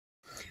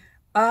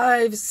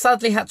I've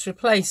sadly had to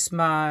replace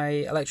my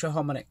Electro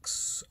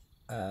Harmonix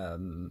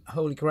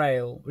Holy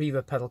Grail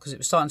reverb pedal because it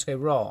was starting to go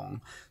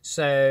wrong.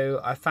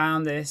 So I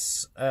found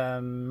this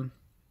the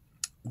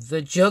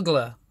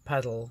Juggler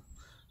pedal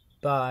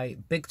by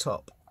Big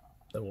Top.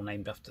 They're all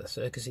named after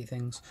circusy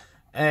things,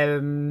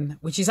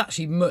 which is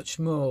actually much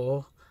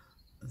more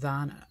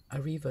than a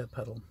reverb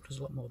pedal. There's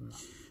a lot more than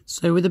that.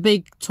 So with a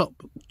Big Top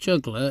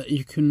Juggler,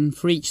 you can,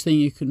 for each thing,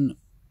 you can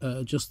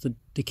adjust the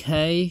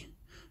decay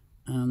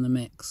and the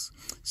mix.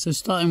 So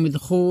starting with the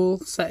hall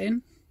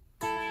setting,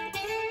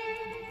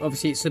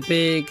 obviously it's a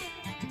big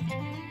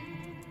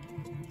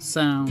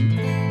sound.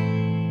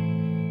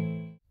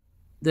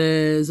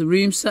 There's a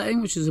room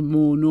setting, which is a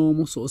more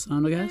normal sort of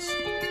sound, I guess.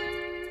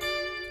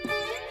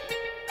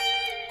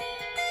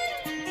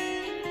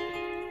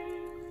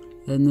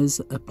 Then there's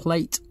a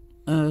plate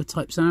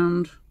type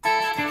sound.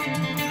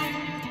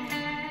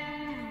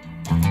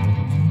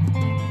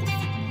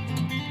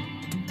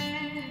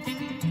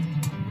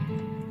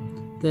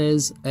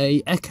 There's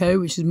a echo,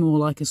 which is more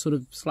like a sort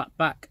of slap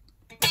back.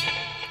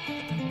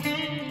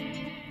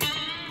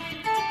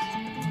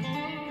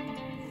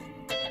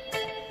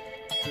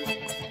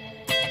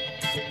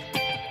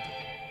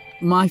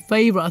 My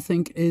favourite, I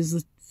think, is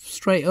the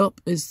straight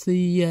up is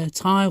the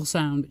tile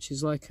sound, which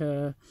is like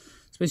a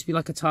supposed to be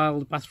like a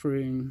tiled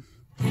bathroom.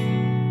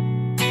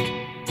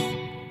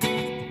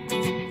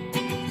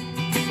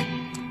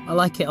 I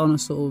like it on a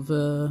sort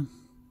of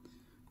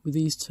with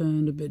these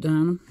turned a bit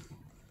down,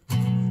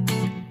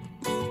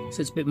 so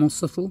it's a bit more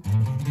subtle.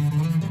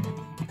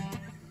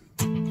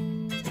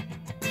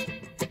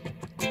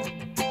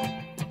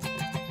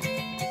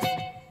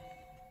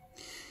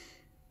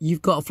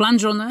 You've got a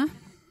flanger on there.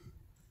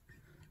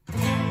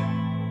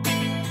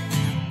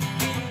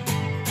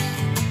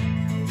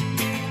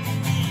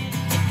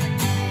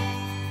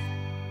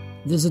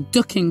 There's a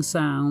ducking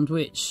sound,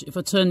 which if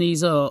I turn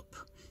these up,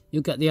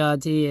 you'll get the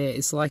idea.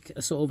 It's like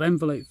a sort of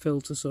envelope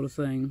filter sort of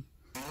thing.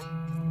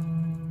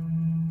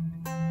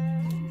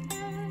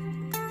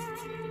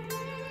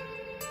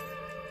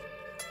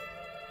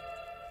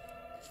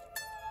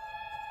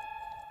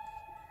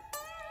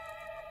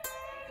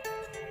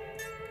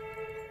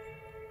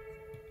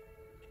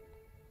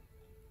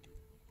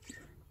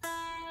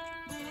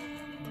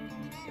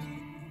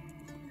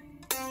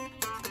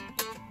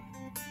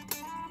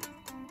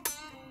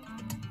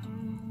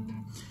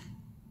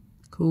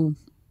 Cool.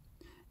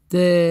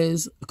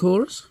 There's a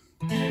chorus.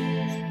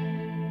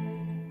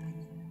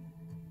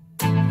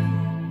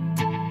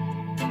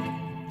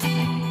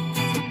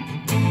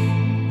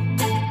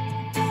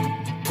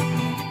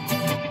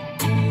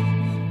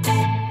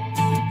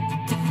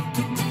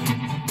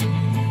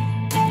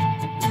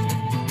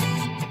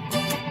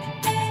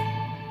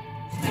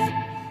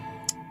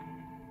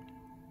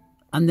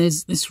 And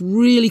there's this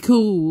really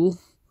cool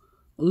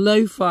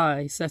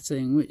lo-fi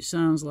setting, which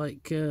sounds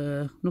like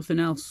nothing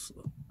else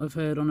I've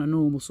heard on a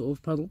normal sort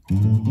of pedal.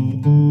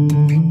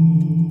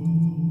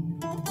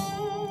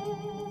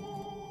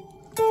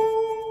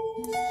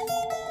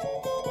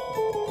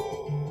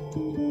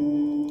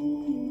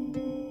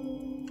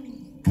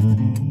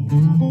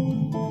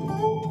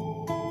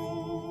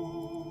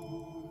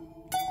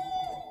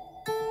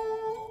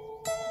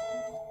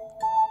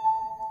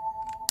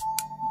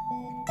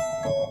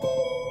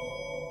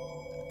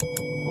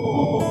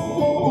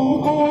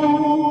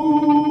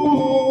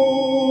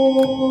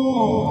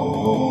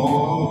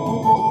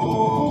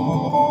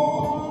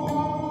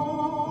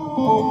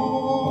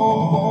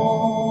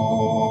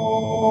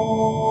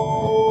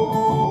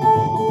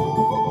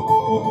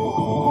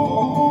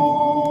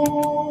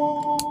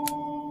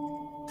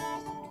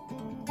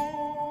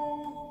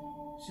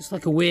 Just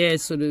like a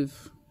weird sort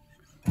of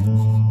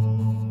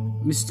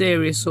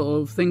mysterious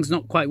sort of things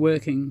not quite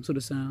working sort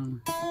of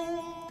sound.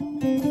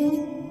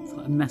 It's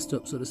like a messed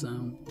up sort of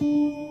sound.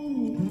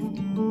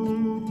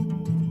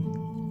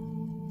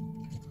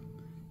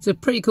 It's a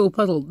pretty cool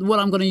pedal. What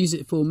I'm going to use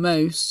it for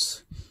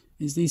most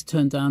is these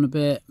turned down a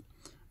bit.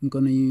 I'm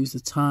going to use the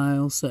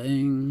tile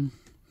setting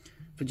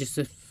for just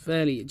a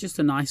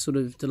nice sort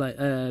of delay,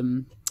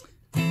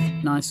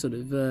 nice sort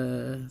of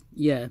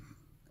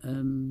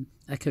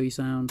echoey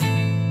sound.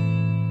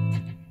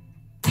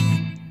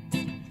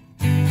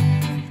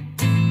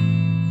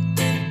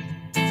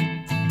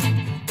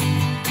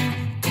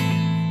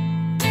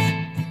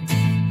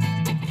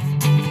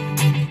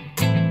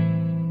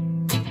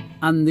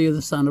 And the other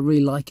sound I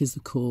really like is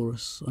the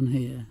chorus on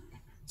here.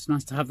 It's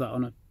nice to have that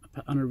on a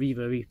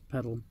reverb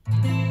pedal.